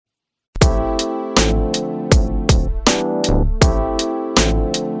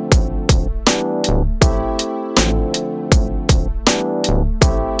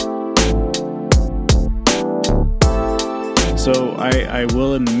I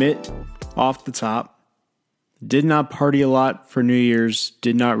will admit off the top, did not party a lot for New Year's,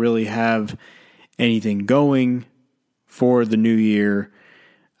 did not really have anything going for the new year.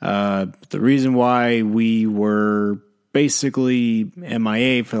 The reason why we were basically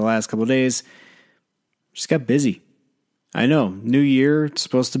MIA for the last couple of days, just got busy. I know, new year, it's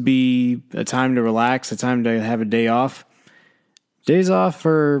supposed to be a time to relax, a time to have a day off. Days off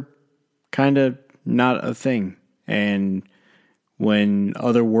are kind of not a thing. And when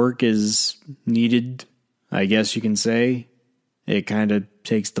other work is needed, I guess you can say, it kind of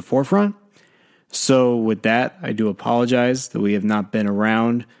takes the forefront. So with that, I do apologize that we have not been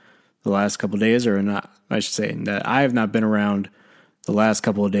around the last couple of days, or not, I should say that I have not been around the last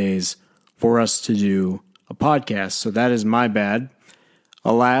couple of days for us to do a podcast. So that is my bad.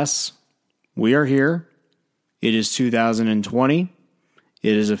 Alas, we are here. It is 2020.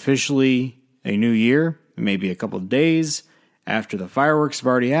 It is officially a new year, maybe a couple of days after the fireworks have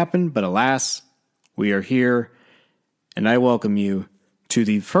already happened, but alas, we are here, and I welcome you to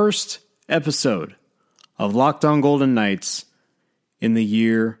the first episode of Locked On Golden Knights in the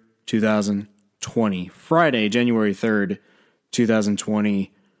year 2020. Friday, January 3rd,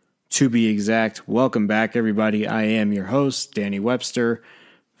 2020, to be exact. Welcome back, everybody. I am your host, Danny Webster,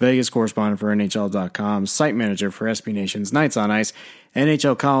 Vegas correspondent for NHL.com, site manager for SB Nation's Knights on Ice,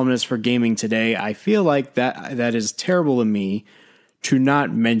 NHL columnist for Gaming Today. I feel like that is terrible of me to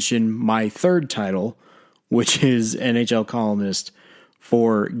not mention my third title, which is NHL columnist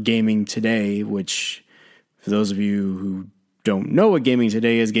for Gaming Today, which, for those of you who don't know what Gaming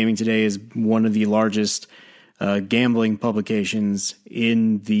Today is one of the largest gambling publications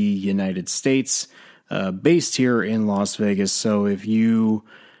in the United States, based here in Las Vegas. So if you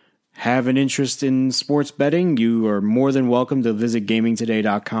have an interest in sports betting, you are more than welcome to visit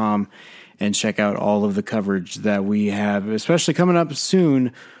gamingtoday.com and check out all of the coverage that we have, especially coming up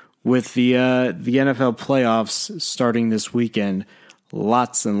soon with the NFL playoffs starting this weekend.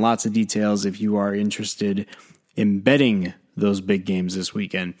 Lots and lots of details if you are interested in betting those big games this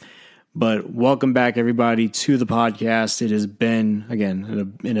weekend. But welcome back, everybody, to the podcast. It has been,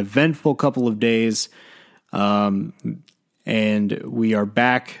 again, an eventful couple of days. And we are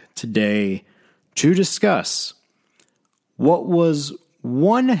back today to discuss what was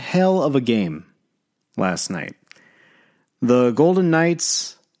one hell of a game last night. The Golden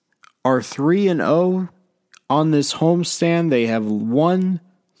Knights are 3-0 on this homestand. They have won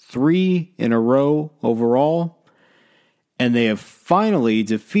 3 in a row overall, and they have finally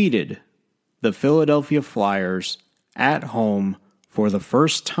defeated the Philadelphia Flyers at home for the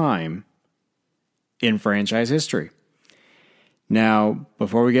first time in franchise history. Now,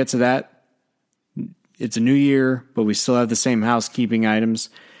 before we get to that, it's a new year, but we still have the same housekeeping items.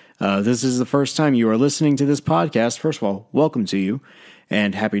 This is the first time you are listening to this podcast. First of all, welcome to you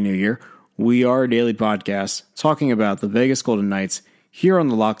and Happy New Year. We are a daily podcast talking about the Vegas Golden Knights here on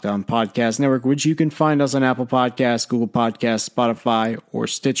the Locked On Podcast Network, which you can find us on Apple Podcasts, Google Podcasts, Spotify, or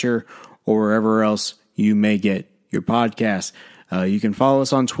Stitcher, or wherever else you may get your podcasts. You can follow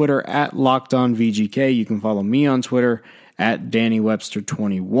us on Twitter at LockedOnVGK. You can follow me on Twitter at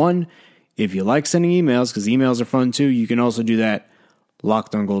DannyWebster21. If you like sending emails, because emails are fun too, you can also do that,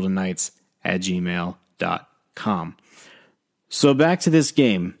 LockedOnGoldenKnights@gmail.com. So back to this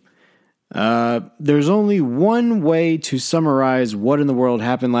game. There's only one way to summarize what in the world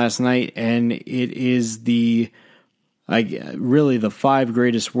happened last night, and it is really the 5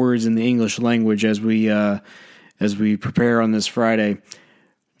 greatest words in the English language as we prepare on this Friday.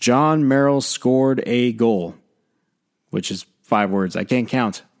 Jon Merrill scored a goal, which is 5 words. I can't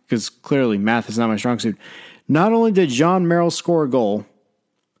count because clearly math is not my strong suit. Not only did Jon Merrill score a goal,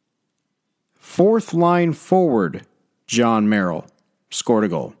 fourth line forward Jon Merrill scored a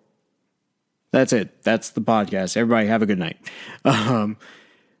goal. That's it. That's the podcast. Everybody have a good night.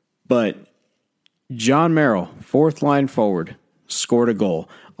 But Jon Merrill, fourth line forward, scored a goal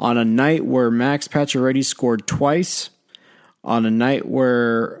on a night where Max Pacioretty scored twice, on a night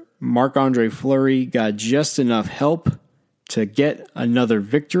where Marc-Andre Fleury got just enough help to get another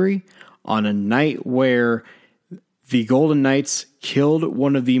victory, on a night where the Golden Knights killed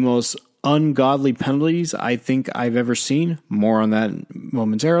one of the most ungodly penalties I think I've ever seen. More on that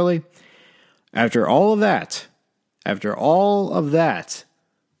momentarily. After all of that,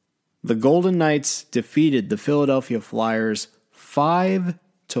 the Golden Knights defeated the Philadelphia Flyers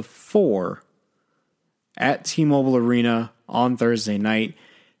 5-4 at T-Mobile Arena on Thursday night.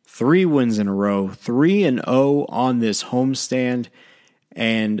 3 wins in a row, 3-0 on this homestand.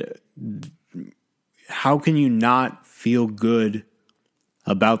 And how can you not feel good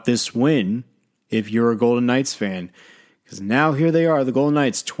about this win if you're a Golden Knights fan? Because now here they are, the Golden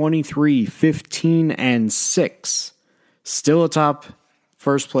Knights, 23, 15, and 6. Still atop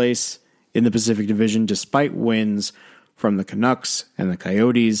first place in the Pacific Division, despite wins from the Canucks and the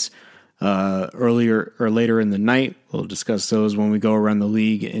Coyotes earlier or later in the night. We'll discuss those when we go around the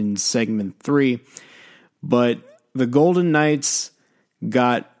league in segment 3. But the Golden Knights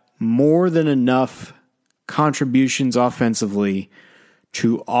got more than enough contributions offensively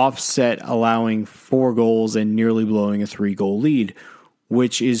to offset allowing 4 goals and nearly blowing a 3-goal lead,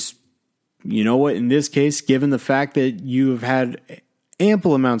 which is, you know what, in this case, given the fact that you have had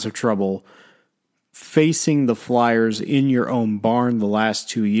ample amounts of trouble facing the Flyers in your own barn the last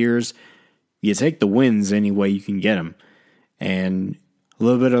 2 years, you take the wins any way you can get them. And a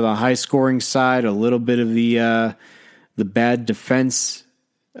little bit of the high-scoring side, a little bit of the bad defense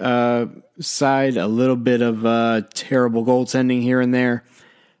side, a little bit of terrible goaltending here and there.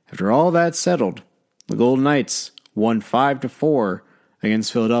 After all that settled, the Golden Knights won 5-4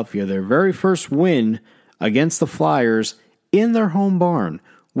 against Philadelphia, their very first win against the Flyers in their home barn,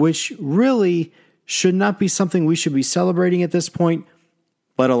 which really should not be something we should be celebrating at this point,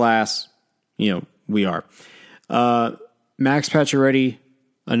 but alas, we are. Max Pacioretty,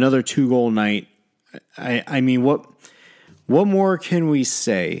 another 2-goal night. I mean, what more can we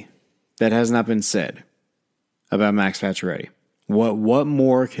say that has not been said about Max Pacioretty? What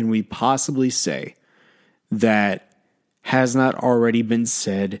more can we possibly say that has not already been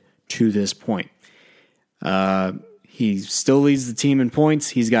said to this point? He still leads the team in points.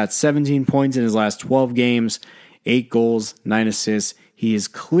 He's got 17 points in his last 12 games, 8 goals, 9 assists. He is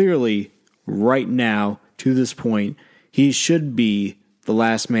clearly, right now, to this point, he should be the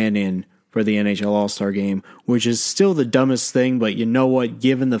last man in for the NHL All-Star Game, which is still the dumbest thing, but you know what?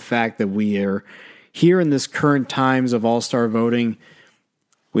 Given the fact that we are here in this current times of All-Star voting,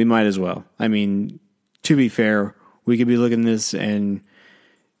 we might as well. I mean, to be fair, we could be looking at this and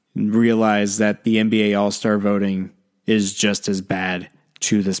realize that the NBA All-Star voting is just as bad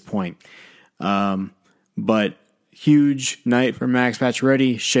to this point. But huge night for Max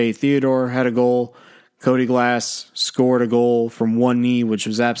Pacioretty. Shea Theodore had a goal. Cody Glass scored a goal from one knee, which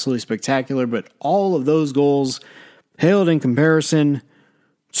was absolutely spectacular. But all of those goals paled in comparison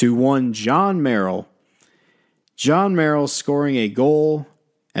to one John Merrill. John Merrill scoring a goal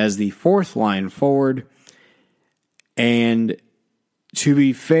as the 4th line forward. And to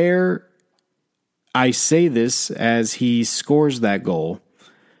be fair, I say this as he scores that goal,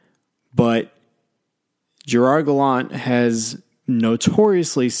 but Gerard Gallant has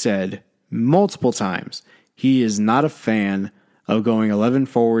notoriously said multiple times he is not a fan of going 11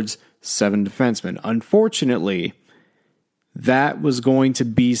 forwards, 7 defensemen. Unfortunately, that was going to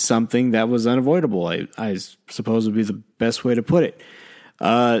be something that was unavoidable, I suppose would be the best way to put it.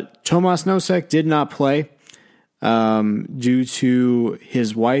 Tomas Nosek did not play due to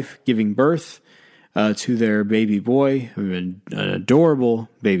his wife giving birth to their baby boy, an adorable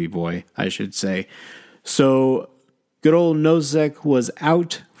baby boy, I should say. So good old Nosek was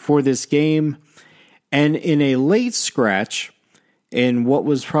out for this game. And in a late scratch, in what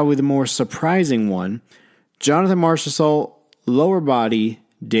was probably the more surprising one, Jonathan Marchessault, lower body,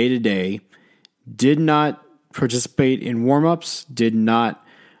 day-to-day, did not participate in warm-ups, did not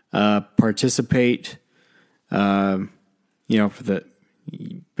participate, for the...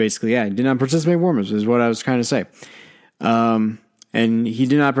 Basically, yeah, he did not participate in warm-ups is what I was trying to say. And he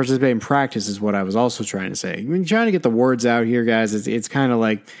did not participate in practice is what I was also trying to say. I mean, trying to get the words out here, guys, it's kind of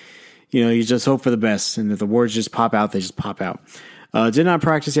like, you just hope for the best. And if the words just pop out, they just pop out. Did not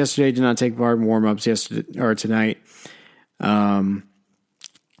practice yesterday, did not take part in warm-ups yesterday or tonight.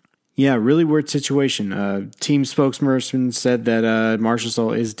 Really weird situation. Team spokesperson said that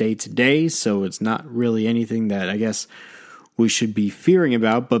Marchessault is day-to-day, so it's not really anything that I guess we should be fearing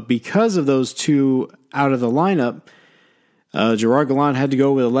about. But because of those two out of the lineup, Gerard Gallant had to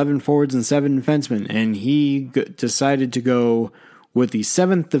go with 11 forwards and 7 defensemen, and he decided to go with the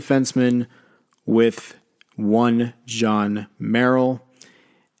 7th defenseman with one John Merrill,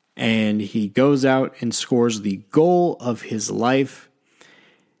 and he goes out and scores the goal of his life.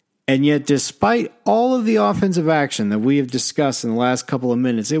 And yet, despite all of the offensive action that we have discussed in the last couple of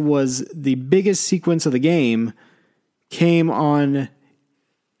minutes, it was the biggest sequence of the game came on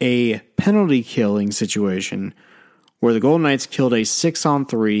a penalty killing situation where the Golden Knights killed a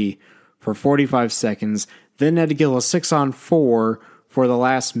 6-on-3 for 45 seconds, then had to kill a 6-on-4 for the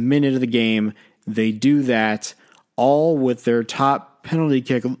last minute of the game. They do that all with their top penalty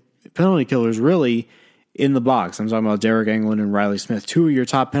killers really in the box. I'm talking about Derek Engelland and Riley Smith, 2 of your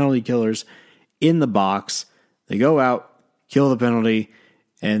top penalty killers in the box. They go out, kill the penalty,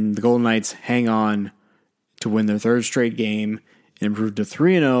 and the Golden Knights hang on to win their third straight game and improve to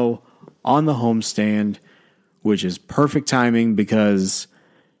 3-0 on the homestand, which is perfect timing because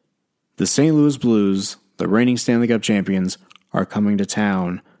the St. Louis Blues, the reigning Stanley Cup champions, are coming to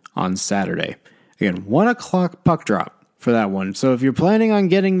town on Saturday. Again, 1 o'clock puck drop for that one. So if you're planning on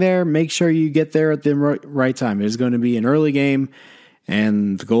getting there, make sure you get there at the right time. It is going to be an early game,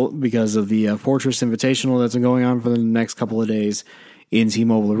 and the goal, because of the Fortress Invitational that's been going on for the next couple of days in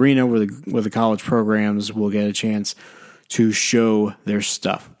T-Mobile Arena, where the college programs will get a chance to show their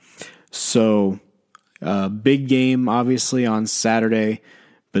stuff. So, big game, obviously, on Saturday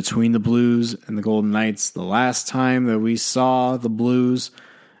between the Blues and the Golden Knights. The last time that we saw the Blues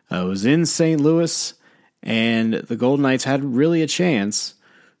was in St. Louis, and the Golden Knights had really a chance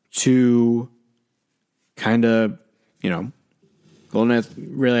to kind of, Golden Knights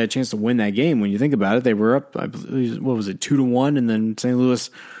really had a chance to win that game. When you think about it, they were up, I believe, 2-1, and then St. Louis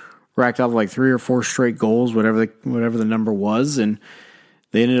racked off like 3 or 4 straight goals, whatever the number was, and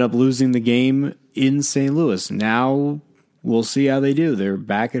they ended up losing the game in St. Louis. Now we'll see how they do. They're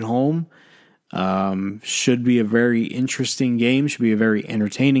back at home. Should be a very interesting game. Should be a very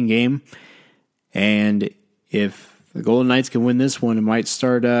entertaining game. And if the Golden Knights can win this one, it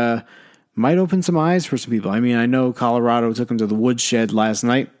might open some eyes for some people. I mean, I know Colorado took them to the woodshed last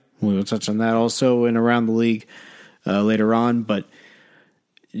night. We'll touch on that also in around the league later on. But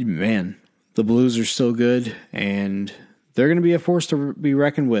man, the Blues are still good, and they're going to be a force to be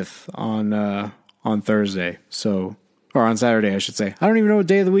reckoned with on Thursday. Or on Saturday, I should say. I don't even know what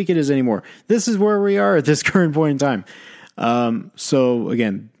day of the week it is anymore. This is where we are at this current point in time. So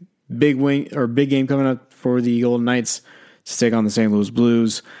again, big game coming up for the Golden Knights to take on the St. Louis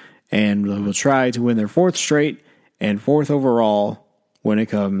Blues, and will try to win their 4th straight and 4th overall when it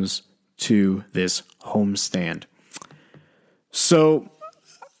comes to this homestand. So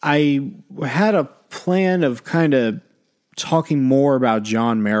I had a plan of kind of talking more about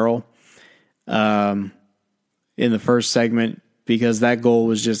Jon Merrill in the first segment, because that goal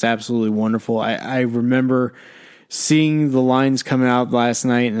was just absolutely wonderful. I remember seeing the lines coming out last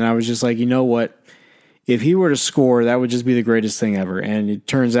night, and I was just like, you know what? If he were to score, that would just be the greatest thing ever. And it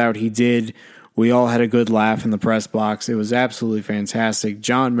turns out he did. We all had a good laugh in the press box. It was absolutely fantastic.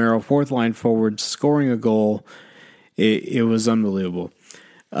 Jon Merrill, 4th line forward, scoring a goal. It was unbelievable.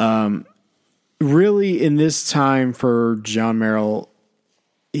 Really, in this time for Jon Merrill,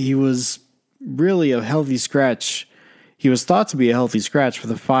 he was really a healthy scratch. He was thought to be a healthy scratch for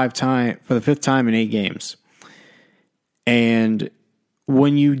the 5th time in 8 games. And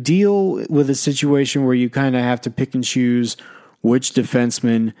when you deal with a situation where you kind of have to pick and choose which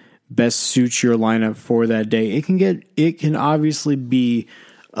defenseman best suits your lineup for that day, it can obviously be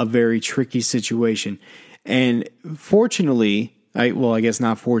a very tricky situation. And fortunately, I guess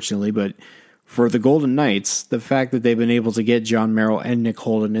not fortunately, but for the Golden Knights, the fact that they've been able to get Jon Merrill and Nick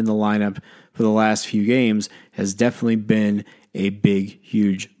Holden in the lineup for the last few games has definitely been a big,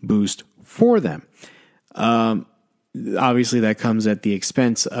 huge boost for them. Obviously, that comes at the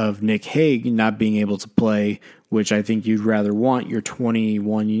expense of Nick Hague not being able to play, which I think you'd rather want your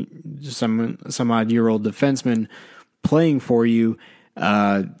 21 some odd year old defenseman playing for you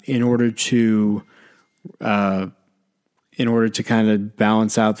in order to kind of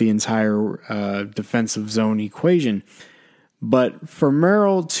balance out the entire defensive zone equation. But for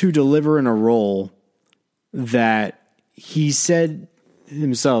Merrill to deliver in a role that he said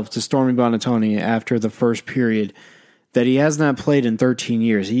himself to Stormy Buonantony after the first period that he has not played in 13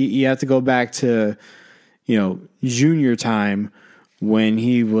 years. You have to go back to, junior time when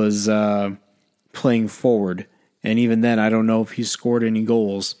he was playing forward. And even then, I don't know if he scored any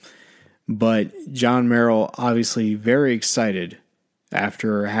goals. But Jon Merrill, obviously very excited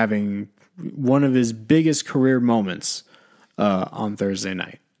after having one of his biggest career moments on Thursday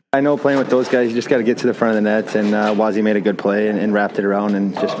night. I know playing with those guys, you just got to get to the front of the net, and Wazzy made a good play and wrapped it around,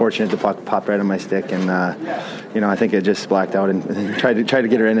 and just fortunate to pop right on my stick, and I think it just blacked out and tried to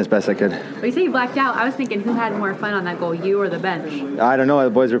get her in as best I could. When you say you blacked out, I was thinking who had more fun on that goal, you or the bench? I don't know. The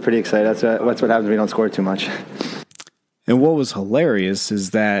boys were pretty excited. That's what happens when we don't score too much. And what was hilarious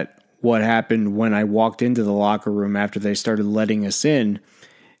is that what happened when I walked into the locker room after they started letting us in,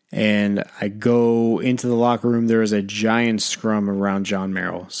 and I go into the locker room, there was a giant scrum around Jon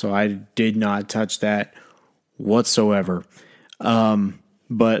Merrill. So I did not touch that whatsoever.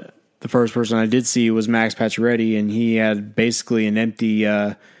 But the first person I did see was Max Pacioretty, and he had basically an empty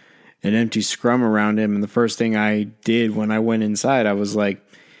scrum around him. And the first thing I did when I went inside, I was like,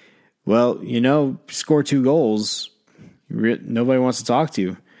 well, score 2 goals. Nobody wants to talk to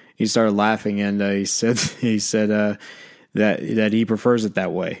you. He started laughing, and he said that he prefers it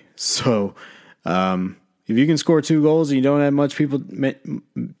that way. So, if you can score 2 goals and you don't have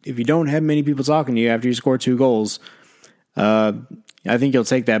if you don't have many people talking to you after you score 2 goals, I think you'll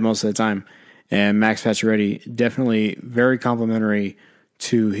take that most of the time. And Max Pacioretty, definitely very complimentary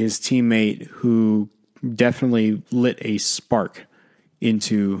to his teammate, who definitely lit a spark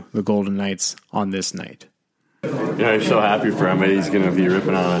into the Golden Knights on this night. I'm so happy for him. He's going to be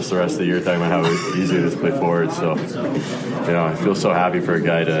ripping on us the rest of the year, talking about how easy it is to play forward. So, I feel so happy for a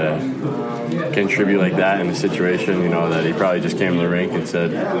guy to contribute like that in a situation, that he probably just came to the rink and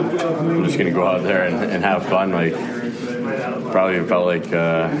said, I'm just going to go out there and have fun. Like, probably felt like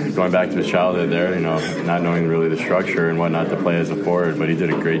going back to his childhood there, not knowing really the structure and whatnot to play as a forward, but he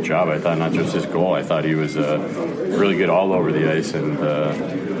did a great job. I thought not just his goal, I thought he was really good all over the ice, and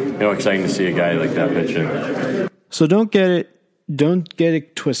exciting to see a guy like that pitching. So don't get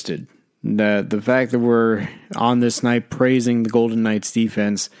it twisted. The fact that we're on this night praising the Golden Knights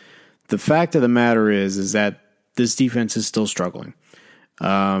defense, the fact of the matter is that this defense is still struggling.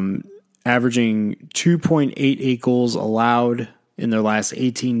 Averaging 2.88 goals allowed in their last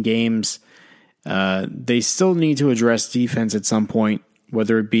 18 games. They still need to address defense at some point,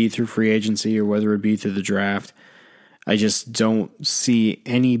 whether it be through free agency or whether it be through the draft. I just don't see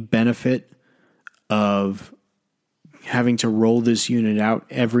any benefit of having to roll this unit out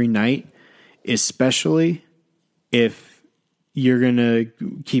every night, especially if you're going to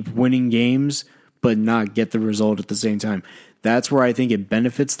keep winning games but not get the result at the same time. That's where I think it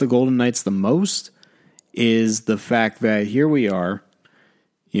benefits the Golden Knights the most, is the fact that here we are,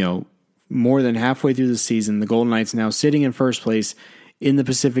 more than halfway through the season, the Golden Knights now sitting in first place in the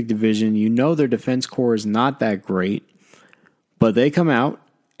Pacific Division. Their defense core is not that great, but they come out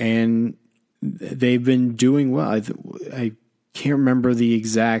and they've been doing well. I can't remember the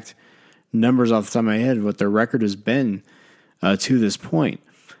exact numbers off the top of my head, what their record has been to this point.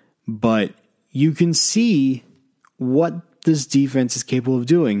 But you can see what this defense is capable of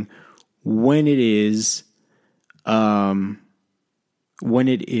doing when it is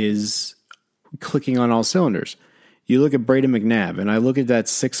clicking on all cylinders. You look at Brayden McNabb, and I look at that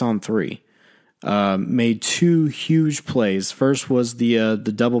 6-on-3. Made 2 huge plays. First was the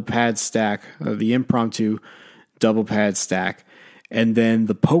double pad stack, the impromptu double pad stack, and then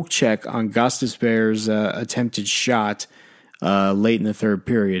the poke check on Gostisbehere's attempted shot late in the third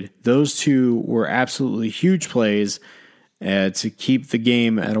period. Those 2 were absolutely huge plays to keep the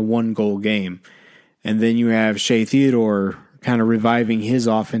game at a 1-goal game. And then you have Shea Theodore kind of reviving his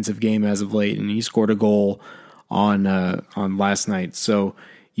offensive game as of late, and he scored a goal on last night. So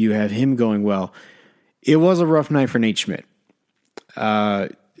you have him going well. It was a rough night for Nate Schmidt. I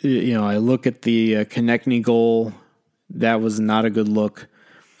look at the Konechny goal. That was not a good look.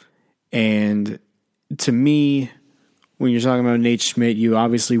 And to me, when you're talking about Nate Schmidt, you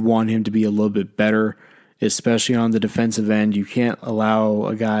obviously want him to be a little bit better, especially on the defensive end. You can't allow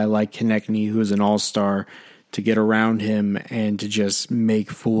a guy like Konechny, who's an all-star, to get around him and to just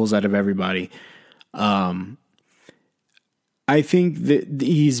make fools out of everybody. I think that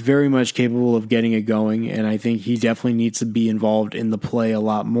he's very much capable of getting it going, and I think he definitely needs to be involved in the play a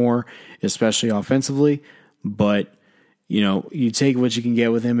lot more, especially offensively. But, you take what you can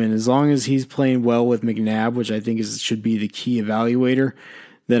get with him, and as long as he's playing well with McNabb, which I think should be the key evaluator,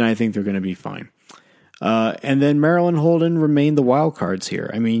 then I think they're going to be fine. And then Maryland Holden remain the wild cards here.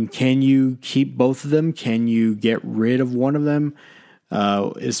 I mean, can you keep both of them? Can you get rid of one of them?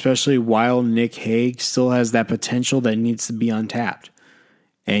 Especially while Nick Hague still has that potential that needs to be untapped.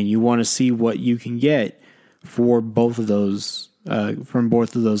 And you want to see what you can get for both of those, from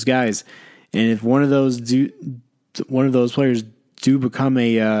both of those guys. And if one of those players do become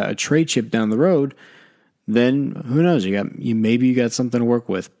a trade chip down the road, then who knows? Maybe you got something to work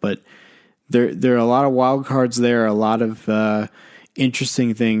with. But there are a lot of wild cards there, a lot of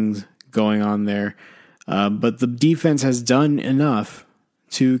interesting things going on there. But the defense has done enough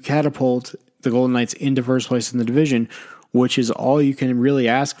to catapult the Golden Knights into first place in the division, which is all you can really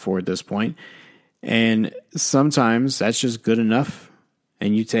ask for at this point. And sometimes that's just good enough,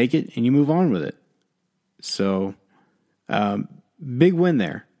 and you take it and you move on with it. So, big win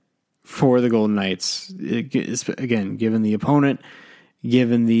there for the Golden Knights. Again, given the opponent,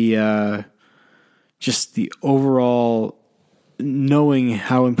 given the just the overall knowing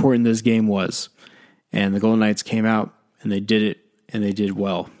how important this game was. And the Golden Knights came out and they did it, and they did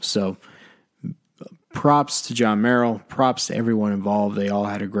well. So props to John Merrill, props to everyone involved. They all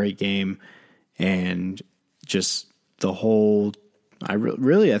had a great game, and just the whole, I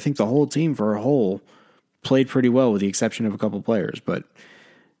think the whole team for a whole played pretty well with the exception of a couple players. But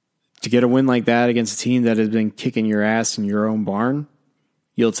to get a win like that against a team that has been kicking your ass in your own barn,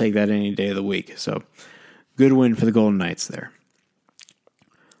 you'll take that any day of the week. So Good win for the Golden Knights there.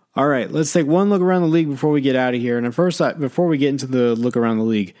 All right, let's take one look around the league before we get out of here. And first, before we get into the look around the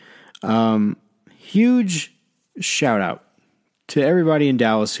league, huge shout out to everybody in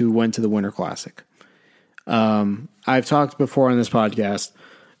Dallas who went to the Winter Classic. I've talked before on this podcast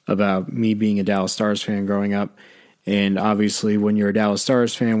about me being a Dallas Stars fan growing up. And obviously, when you're a Dallas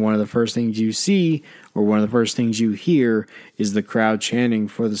Stars fan, one of the first things you see or one of the first things you hear is the crowd chanting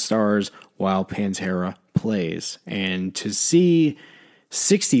for the Stars while Pantera plays. And to see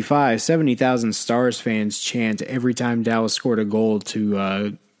 70,000 Stars fans chant every time Dallas scored a goal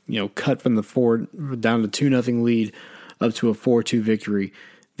to cut from the 4 down to 2-0 lead up to a 4-2 victory,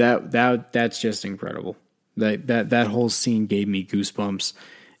 that's just incredible. That whole scene gave me goosebumps.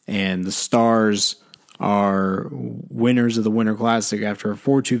 And the Stars are winners of the Winter Classic after a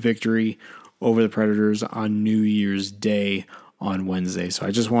 4-2 victory over the Predators on New Year's Day on Wednesday. So I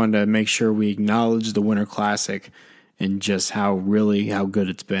just wanted to make sure we acknowledge the Winter Classic and just how good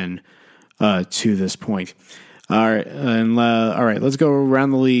it's been to this point. All right, let's go around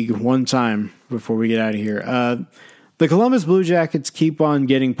the league one time before we get out of here. The Columbus Blue Jackets keep on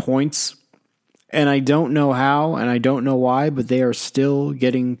getting points, and I don't know how, and I don't know why, but they are still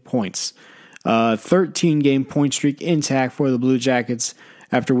getting points. 13-game point streak intact for the Blue Jackets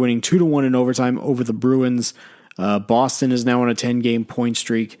after winning 2-1 in overtime over the Bruins. Boston is now on a 10-game point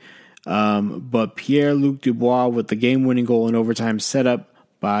streak. But Pierre-Luc Dubois with the game-winning goal in overtime set up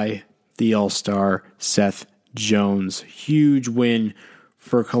by the All-Star Seth Jones. Huge win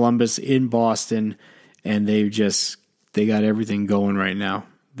for Columbus in Boston, and they got everything going right now.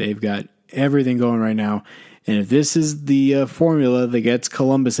 They've got everything going right now. And if this is the formula that gets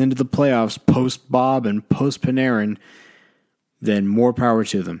Columbus into the playoffs post-Bob and post-Panarin, then more power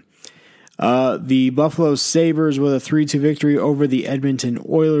to them. The Buffalo Sabres with a 3-2 victory over the Edmonton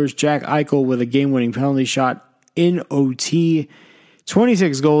Oilers. Jack Eichel with a game-winning penalty shot in OT.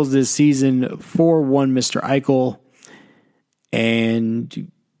 26 goals this season, 4-1 Mr. Eichel.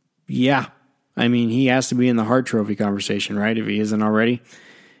 And, yeah, I mean, he has to be in the Hart Trophy conversation, right, if he isn't already?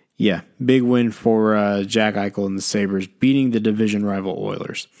 Yeah, big win for Jack Eichel and the Sabres, beating the division rival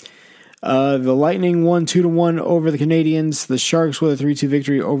Oilers. The Lightning won 2-1 over the Canadiens. The Sharks with a 3-2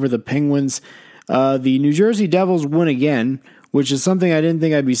 victory over the Penguins. The New Jersey Devils win again, which is something I didn't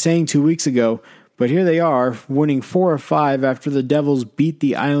think I'd be saying 2 weeks ago. But here they are, winning 4 of 5 after the Devils beat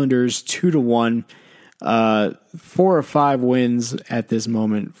the Islanders 2-1. 4 of 5 wins at this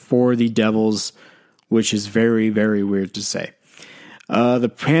moment for the Devils, which is very, very weird to say. The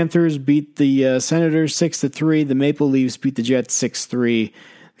Panthers beat the Senators 6-3. The Maple Leafs beat the Jets 6-3.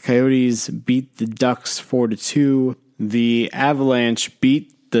 The Coyotes beat the Ducks 4-2. The Avalanche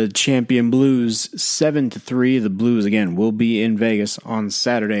beat the champion Blues 7-3. The Blues, again, will be in Vegas on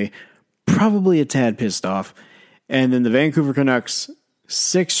Saturday. Probably a tad pissed off. And then the Vancouver Canucks,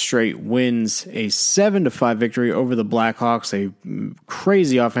 6 straight wins, a 7-5 victory over the Blackhawks. A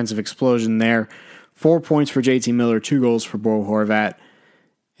crazy offensive explosion there. 4 points for JT Miller, 2 goals for Bo Horvat.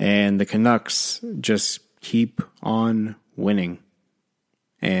 And the Canucks just keep on winning.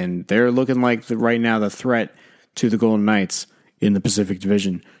 And they're looking like, right now, the threat to the Golden Knights in the Pacific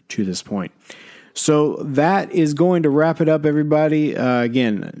Division to this point. So that is going to wrap it up, everybody.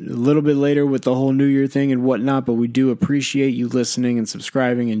 Again, a little bit later with the whole New Year thing and whatnot, but we do appreciate you listening and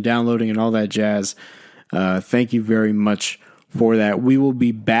subscribing and downloading and all that jazz. Thank you very much for that. We will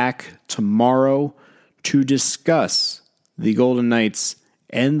be back tomorrow to discuss the Golden Knights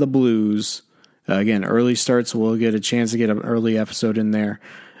and the Blues. Again, early starts, so we'll get a chance to get an early episode in there.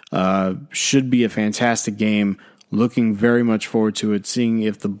 Should be a fantastic game. Looking very much forward to it, seeing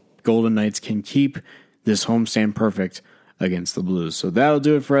if the Golden Knights can keep this homestand perfect against the Blues. So that'll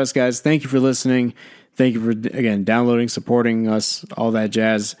do it for us, guys. Thank you for listening. Thank you for, again, downloading, supporting us, all that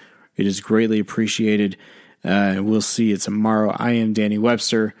jazz. It is greatly appreciated. We'll see you tomorrow. I am Danny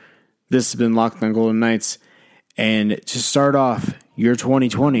Webster. This has been Locked On Golden Knights. And to start off your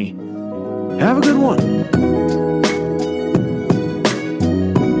 2020, have a good one.